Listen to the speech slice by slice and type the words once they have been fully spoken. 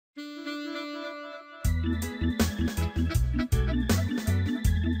Hey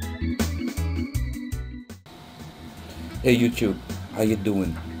YouTube, how you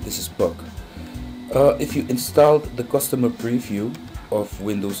doing? This is Buck. If you installed the customer preview of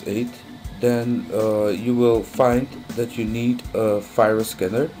Windows 8, then you will find that you need a virus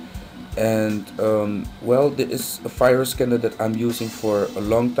scanner. And well, there is a virus scanner that I'm using for a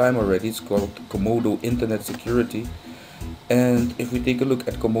long time already. It's called Comodo Internet Security. And if we take a look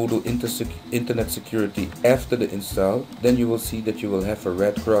at Comodo Internet Security after the install, then you will see that you will have a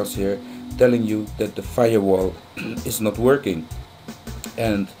red cross here telling you that the firewall is not working.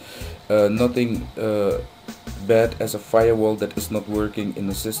 And nothing bad as a firewall that is not working in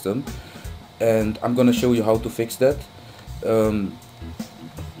the system. And I'm gonna show you how to fix that.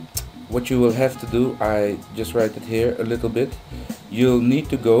 What you will have to do, I just write it here a little bit. You'll need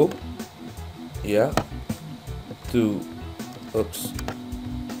to go,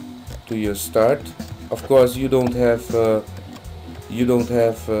 to your start. Of course, you don't have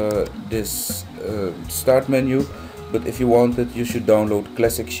this start menu, but if you want it, you should download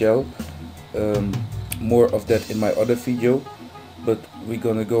Classic Shell. More of that in my other video, but we're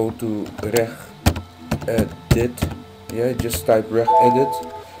gonna go to regedit. Just type regedit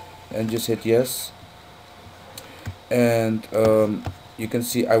and just hit yes, and you can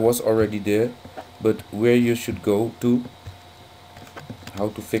see I was already there. But where you should go to, how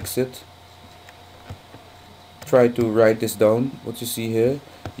to fix it, try to write this down. What you see here,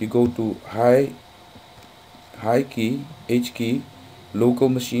 you go to high key, H key, local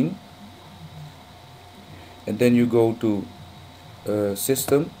machine, and then you go to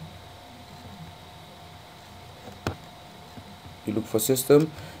system. You look for system,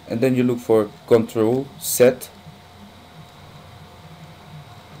 and then you look for CurrentControlSet.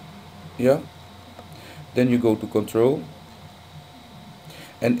 Then you go to control,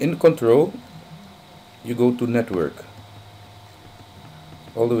 and in control you go to network,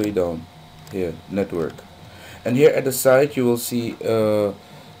 all the way down here, network. And here at the side you will see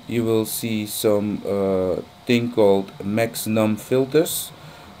some thing called MaxNumFilters.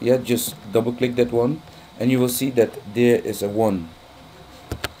 Just double click that one, and you will see that there is a 1.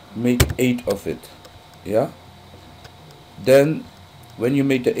 Make 8 of it. Then when you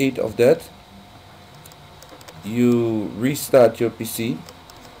make the 8 of that, you restart your PC,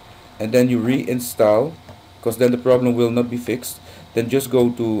 and then you reinstall, because then the problem will not be fixed. Then just go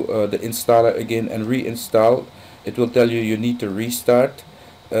to the installer again and reinstall. It will tell you need to restart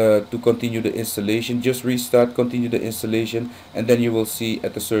to continue the installation. Just restart, continue the installation, and then you will see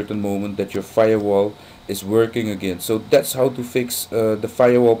at a certain moment that your firewall is working again. So that's how to fix the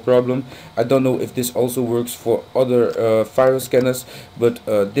firewall problem. I don't know if this also works for other virus scanners, but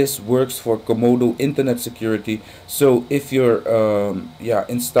this works for Comodo Internet Security. So if you're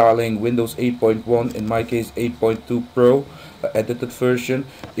installing Windows 8.1, in my case 8.2 Pro, edited version,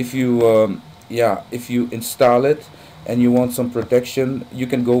 if you install it and you want some protection, you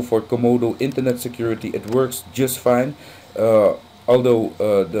can go for Comodo Internet Security. It works just fine, although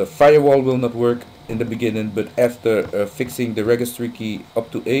the firewall will not work in the beginning, but after fixing the registry key up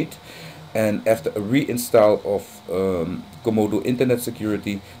to 8 and after a reinstall of Comodo Internet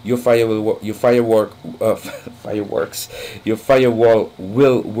Security, your firewall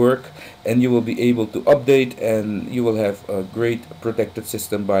will work, and you will be able to update, and you will have a great protected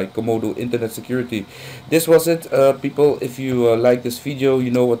system by Comodo Internet Security. This was it, people. If you like this video,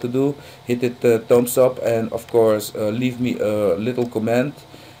 you know what to do. Hit it thumbs up, and of course leave me a little comment.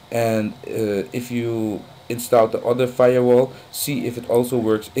 And if you install the other firewall, see if it also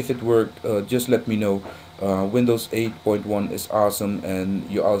works. If it worked, just let me know. Windows 8.1 is awesome, and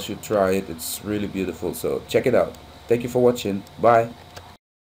you all should try it. It's really beautiful, so check it out. Thank you for watching. Bye.